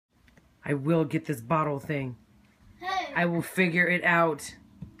I will get this bottle thing. I will figure it out.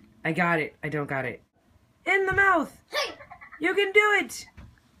 I got it. I don't got it. In the mouth. You can do it.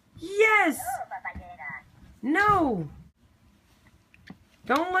 Yes. No.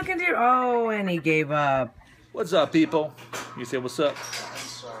 Don't look into your... Oh, and he gave up. What's up, people? You say what's up?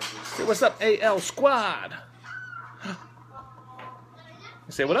 Say what's up, AL Squad. You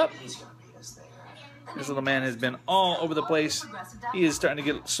say what up? This little man has been all over the place. He is starting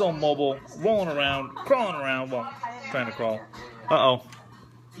to get so mobile, rolling around, crawling around. Well, trying to crawl. Uh-oh.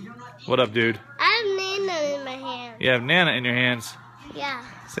 What up, dude? I have Nana in my hand. You have Nana in your hands. Yeah.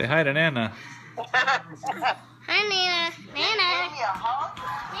 Say hi to Nana. Hi, Nana. Nana.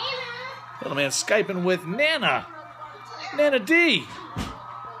 Nana. Little man Skyping with Nana. Nana D.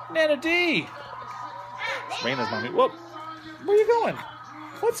 Nana D. It's Raina's mommy. Whoop. Where you going?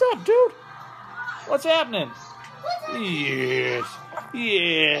 What's up, dude? What's happening? Yes.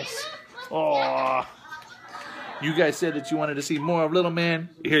 Yes. Aw. You guys said that you wanted to see more of little man.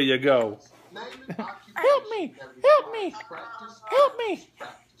 Here you go. Help me. Help me. Help me.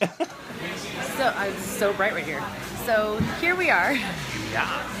 So it's so bright right here. So here we are.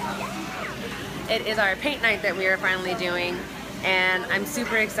 Yeah. It is our paint night that we are finally doing, and I'm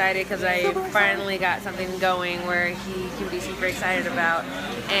super excited because I finally got something going where he can be super excited about,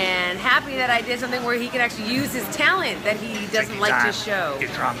 and happy that I did something where he can actually use his talent that he doesn't like to show.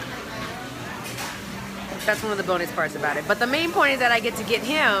 Get drunk. That's one of the bonus parts about it. But the main point is that I get to get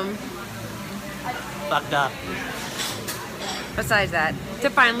him Fucked up. besides that, to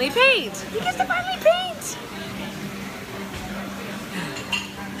finally paint. He gets to finally paint.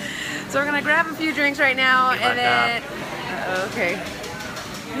 So we're gonna grab a few drinks right now, and then okay.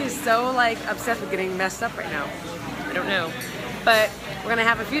 He's so like obsessed with getting messed up right now. I don't know, but we're gonna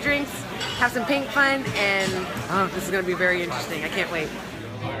have a few drinks, have some paint fun, and oh, this is gonna be very interesting. I can't wait.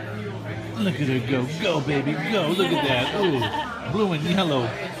 Look at her go, go baby, go! Look at that. Ooh, blue and yellow.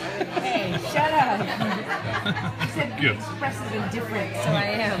 Hey, shut up. You said be expressive and different, so I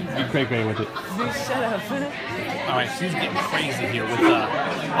am. You cray-cray with it. Shut up. Alright, she's getting crazy here with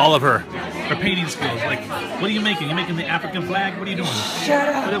all of her painting skills. Like, what are you making? You making the African flag? What are you doing? Shut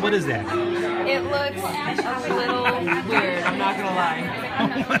up. What is that? It looks a little weird, I'm not gonna lie.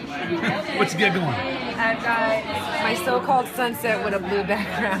 What you got going? I've got my so-called sunset with a blue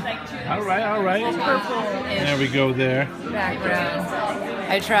background. Alright, alright. Purple There we go there. background.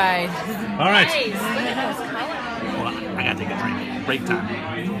 I tried. Alright. Nice. Hold on, I gotta take a drink. Break time.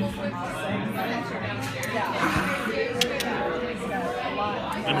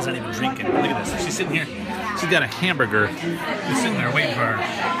 Emma's not even drinking. Look at this. She's sitting here. She's got a hamburger. She's sitting there waiting for her.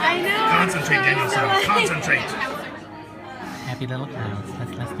 I know. Concentrate, Danielson. Concentrate. Happy little clouds.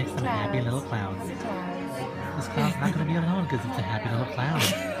 Let's make some happy little clouds. This cloud's not going to be alone because it's a happy little cloud.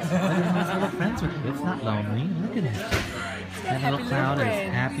 Look at his little friends with it. It's not lonely. Look at it. That little cloud is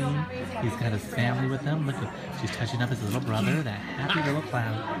happy. He's got his family with him. Look at, she's touching up his little brother. That happy little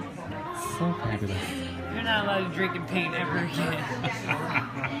cloud. So fabulous. You're not allowed to drink and paint ever again.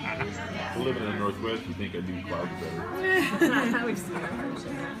 Living in the Northwest, you think I do clouds better. We've seen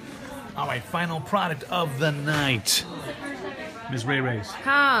it. Alright, final product of the night. Ms. Ray Ray's.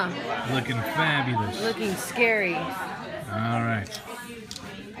 Huh. Looking fabulous. Looking scary. Alright.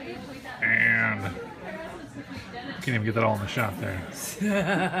 And can't even get that all in the shot there.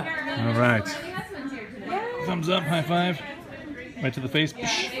 Alright. Thumbs up, high five. Right to the face.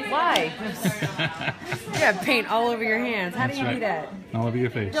 Why? You got paint all over your hands. How do you do that? All over your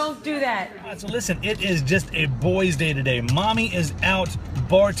face. Don't do that. So listen, it is just a boys' day today. Mommy is out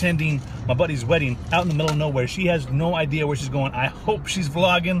bartending my buddy's wedding out in the middle of nowhere. She has no idea where she's going. I hope she's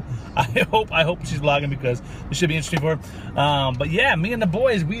vlogging. I hope she's vlogging because it should be interesting for her. But yeah, me and the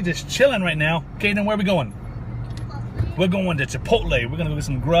boys, we just chilling right now. Okay, then where are we going? We're going to Chipotle. We're gonna go get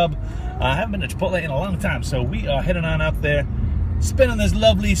some grub. I haven't been to Chipotle in a long time, so we are heading on out there, spending this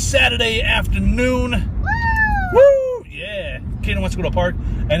lovely Saturday afternoon. Woo! Yeah. Kaden wants to go to a park,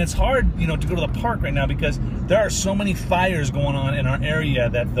 and it's hard, you know, to go to the park right now because there are so many fires going on in our area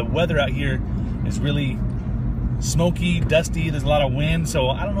that the weather out here is really smoky, dusty. There's a lot of wind, so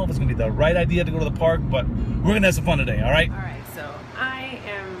I don't know if it's gonna be the right idea to go to the park, but we're gonna have some fun today. All right. All right. So I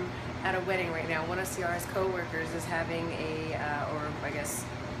am at a wedding right now. One of CR's co-workers is having a, or I guess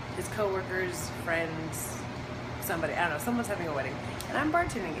his co-workers, friends, somebody, I don't know, someone's having a wedding, and I'm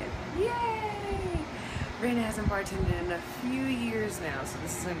bartending it. Yay! Raina hasn't bartended in a few years now, so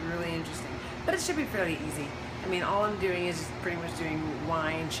this is like really interesting. But it should be fairly easy. I mean, all I'm doing is just pretty much doing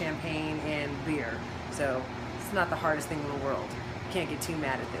wine, champagne, and beer. So it's not the hardest thing in the world. Can't get too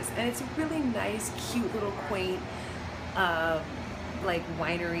mad at this. And it's a really nice, cute little quaint like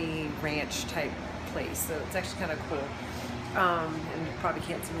winery ranch type place, so it's actually kind of cool. And you probably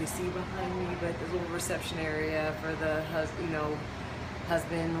can't really see behind me, but there's a little reception area for the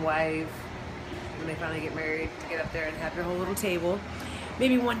husband, wife, when they finally get married, to get up there and have their whole little table.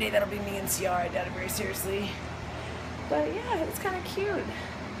 Maybe one day that'll be me and CR. I doubt it very seriously. But yeah, it's kind of cute.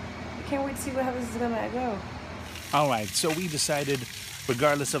 I can't wait to see how this is gonna go. All right, so we decided,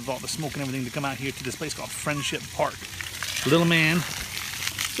 regardless of all the smoke and everything, to come out here to this place called Friendship Park. Little man,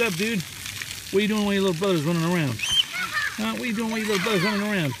 what's up, dude? What are you doing while your little brother's running around? Huh? What are you doing while your little brother's running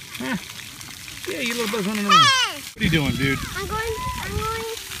around? Huh? Yeah, your little brother's running around. Hey! What are you doing, dude? I'm going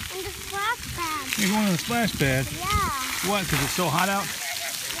in the splash pad. You're going to the splash pad? Yeah. What, because it's so hot out?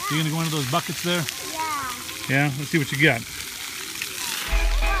 Yeah. You're going to go into those buckets there? Yeah. Yeah, let's see what you got.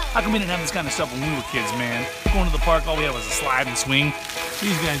 How come we didn't have this kind of stuff when we were kids, man? Going to the park, all we had was a slide and swing.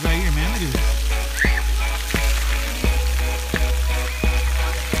 These guys right here, man, look at this.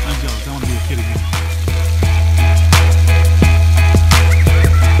 I'm jealous, I want to be a kid again.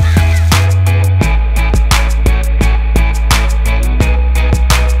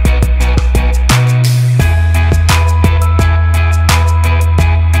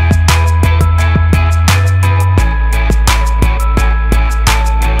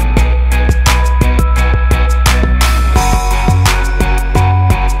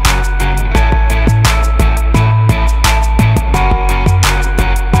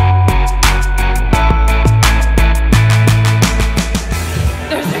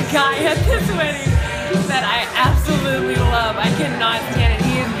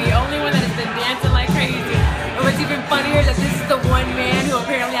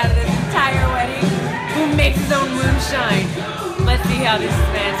 Let's see how this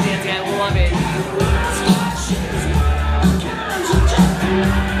man's dancing. I love it.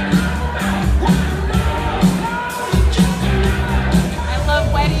 I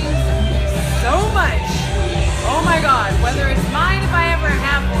love weddings so much. Oh my God. Whether it's mine, if I ever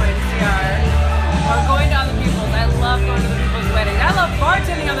have one, or going to other people's. I love going to other people's weddings. I love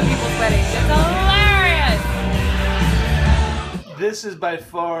bartending other people's weddings. It's hilarious. This is by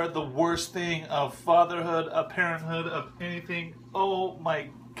far the worst thing of fatherhood, of parenthood, of anything. Oh my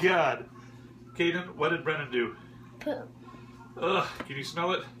God. Kaden, what did Brennan do? Poop. Ugh, can you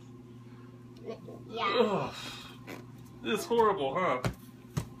smell it? Yeah. Ugh. It's horrible, huh?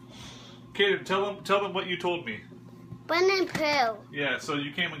 Kaden, tell them what you told me. Brennan poo. Yeah, so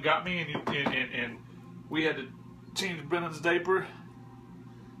you came and got me, and we had to change Brennan's diaper.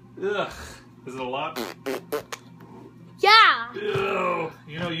 Ugh. Is it a lot? Yeah. Ew.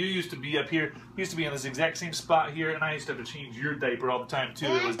 You know, you used to be up here. You used to be in this exact same spot here, and I used to have to change your diaper all the time too.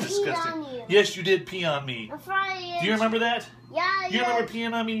 And it was I peed disgusting. on you. Yes, you did pee on me. Do you remember that? Yeah. You remember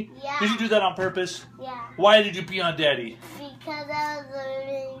peeing on me? Yeah. Did you do that on purpose? Yeah. Why did you pee on Daddy? Because I was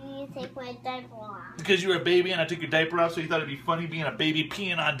ready to take my diaper off. Because you were a baby and I took your diaper off, so you thought it'd be funny being a baby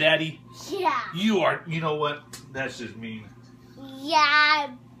peeing on Daddy? Yeah. You are. You know what? That's just mean. Yeah.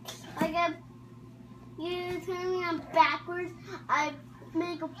 You turn me on backwards, I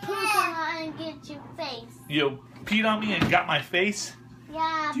make a poop on it and get your face. You peed on me and got my face?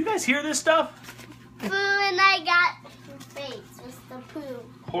 Yeah. Do you guys hear this stuff? Poo and I got your face. It's the poo.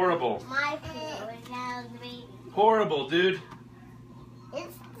 Horrible. My poo and now the baby. Horrible, dude.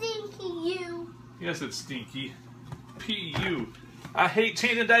 It's stinky you. Yes, it's stinky. P.U. I hate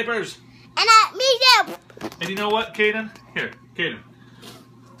changing diapers. And me too. And you know what, Kaden? Here, Kaden.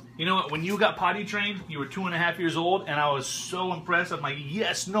 You know what? When you got potty trained, you were 2.5 years old, and I was so impressed. I'm like,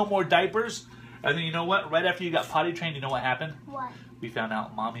 yes, no more diapers. And then you know what? Right after you got potty trained, you know what happened? What? We found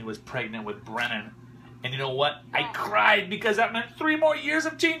out Mommy was pregnant with Brennan. And you know what? I cried because that meant 3 more years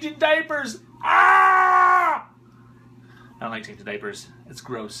of changing diapers. Ah! I don't like changing diapers. It's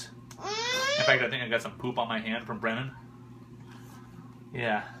gross. In fact, I think I got some poop on my hand from Brennan.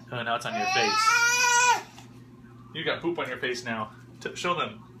 Yeah. Oh, now it's on your face. You got poop on your face now. Show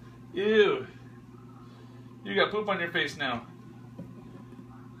them. Ew. You got poop on your face now.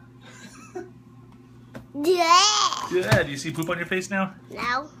 Yeah. Yeah, do you see poop on your face now?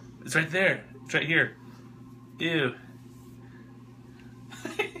 No. It's right there. It's right here. Ew.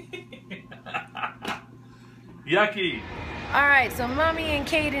 Yucky. Alright, so Mommy and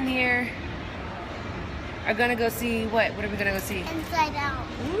Kaden here are gonna go see what? What are we gonna go see? Inside Out.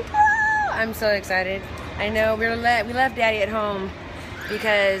 Woo! I'm so excited. I know we left Daddy at home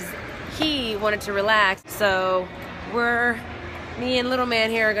because he wanted to relax. So me and little man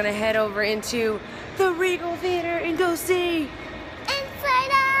here are gonna head over into the Regal Theater and go see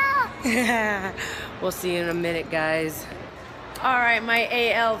Inside Out. We'll see you in a minute, guys. All right, my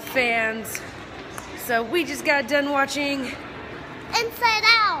AL fans. So we just got done watching Inside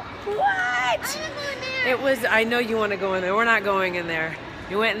Out. What? It was, I know you want to go in there. We're not going in there.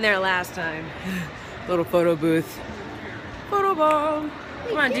 You went in there last time. Little photo booth. Photo bomb.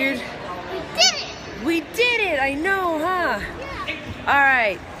 Come on, dude. We did it. We did it. I know, huh? All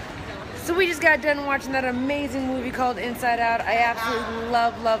right. So we just got done watching that amazing movie called Inside Out. I absolutely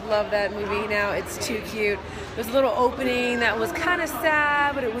love that movie. Now it's too cute. There's a little opening that was kind of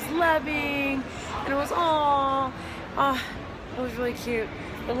sad, but it was loving, and it was it was really cute.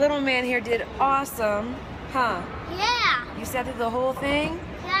 The little man here did awesome, huh? Yeah. You sat through the whole thing?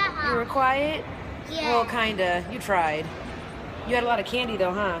 Yeah. You were quiet? Yeah. Well, kinda. You tried. You had a lot of candy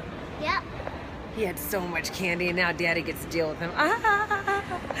though, huh? Yep. He had so much candy, and now Daddy gets to deal with him.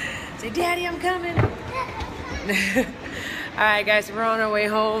 Say, Daddy, I'm coming. All right, guys, we're on our way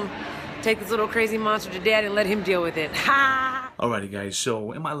home. Take this little crazy monster to Dad and let him deal with it. Ha! Alrighty, guys.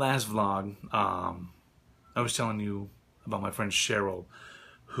 So in my last vlog, I was telling you about my friend Cheryl,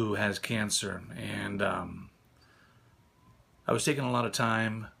 who has cancer, and I was taking a lot of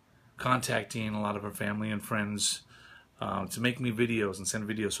time contacting a lot of her family and friends to make me videos and send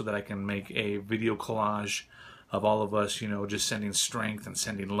videos so that I can make a video collage of all of us, you know, just sending strength and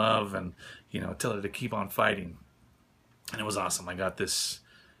sending love and, you know, tell her to keep on fighting. And it was awesome. I got this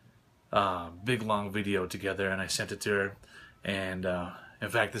big long video together and I sent it to her. And in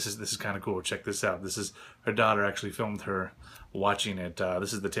fact, this is kind of cool. Check this out. This is her daughter actually filmed her watching it.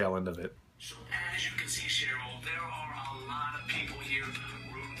 This is the tail end of it. So as you can see, Cheryl, there are a lot of people here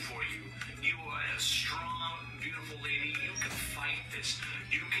rooting for you. You are a strong, beautiful lady. You can fight this.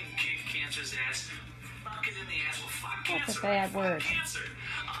 You can kick cancer's ass. Fuck it in the ass. Well, fuck cancer. That's a bad word. Cancer.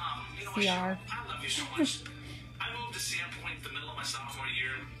 You know, CR. I love you so much. I moved to Sandpoint in the middle of my sophomore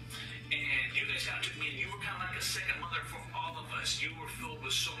year, and you guys kind of took me in. You were kind of like a second mother for all of us. You were filled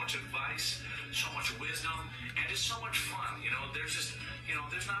with so much advice, so much wisdom, and just so much fun. You know, there's just, you know,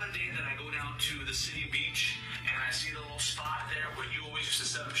 there's not a day that I go down to the city beach and I see the little spot there where you always used to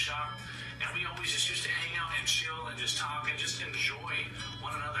set up shop, and we always just used to hang out and chill and just talk and just enjoy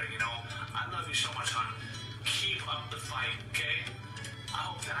one another. You know, I love you so much, hon. Keep up the fight, okay? I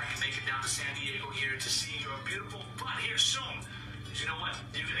hope that I can make it down to San Diego here to see your beautiful butt here soon. Because you know what?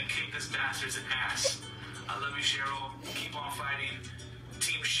 You're going to kick this bastard's ass. I love you, Cheryl. Keep on fighting.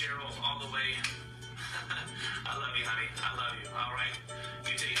 Team Cheryl all the way. I love you, honey. I love you. All right?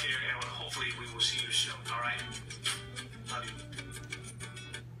 You take care, and hopefully we will see you soon. All right? Love you.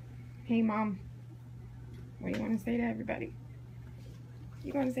 Hey, Mom. What do you want to say to everybody?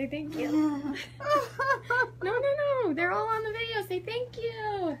 You want to say thank you? No. They're all on the video. Say thank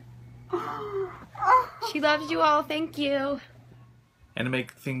you. She loves you all. Thank you. And to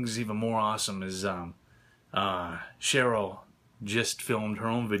make things even more awesome is Cheryl just filmed her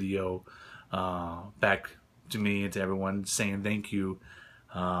own video back to me and to everyone saying thank you.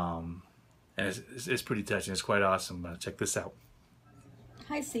 And it's pretty touching. It's quite awesome. Check this out.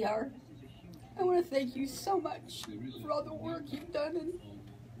 Hi, CR. I want to thank you so much for all the work you've done,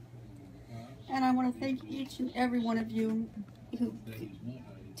 and I want to thank each and every one of you who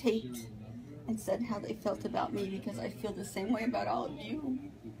taped and said how they felt about me, because I feel the same way about all of you,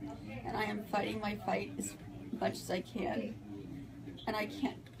 and I am fighting my fight as much as I can, and I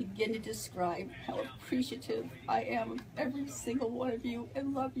can't begin to describe how appreciative I am of every single one of you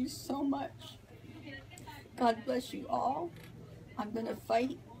and love you so much. God bless you all. I'm going to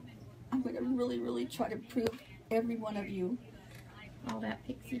fight. I'm going to really try to prove every one of you. All that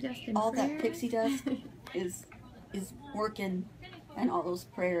pixie dust and all prayers. That pixie dust is working, and all those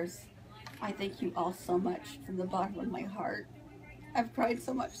prayers. I thank you all so much from the bottom of my heart. I've cried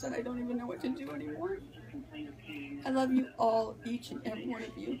so much that I don't even know what to do anymore. I love you all, each and every one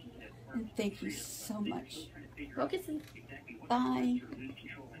of you, and thank you so much. Focusing. Bye.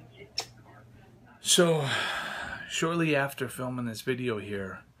 So, shortly after filming this video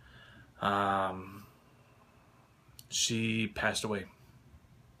here, she passed away.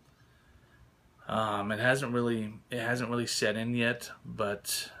 It hasn't really set in yet,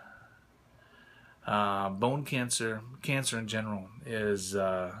 but bone cancer in general is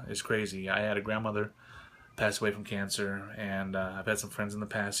crazy. I had a grandmother pass away from cancer, and I've had some friends in the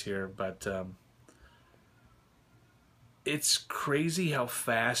past here, but it's crazy how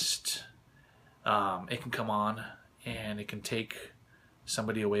fast it can come on, and it can take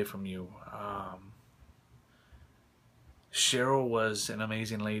somebody away from you. Cheryl was an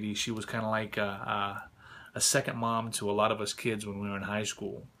amazing lady. She was kind of like a second mom to a lot of us kids when we were in high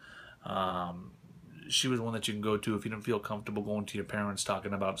school. She was one that you can go to if you didn't feel comfortable going to your parents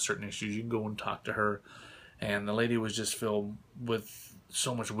talking about certain issues. You can go and talk to her. And the lady was just filled with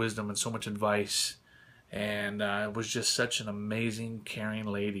so much wisdom and so much advice. And was just such an amazing, caring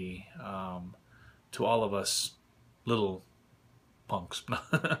lady to all of us little punks.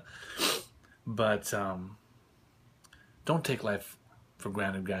 But don't take life for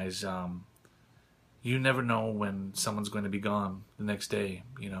granted, guys. You never know when someone's going to be gone the next day.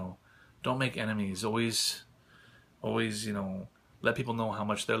 You know, don't make enemies. Always, you know, let people know how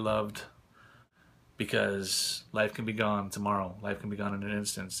much they're loved, because life can be gone tomorrow. Life can be gone in an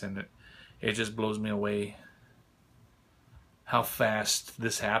instant, and it just blows me away how fast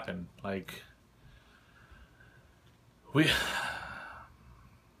this happened. Like, we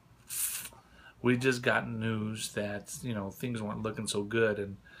just got news that, you know, things weren't looking so good,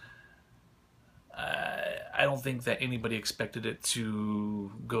 and I don't think that anybody expected it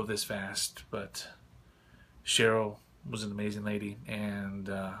to go this fast. But Cheryl was an amazing lady, and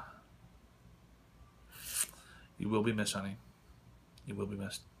you will be missed, honey. You will be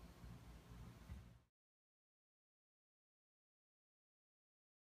missed.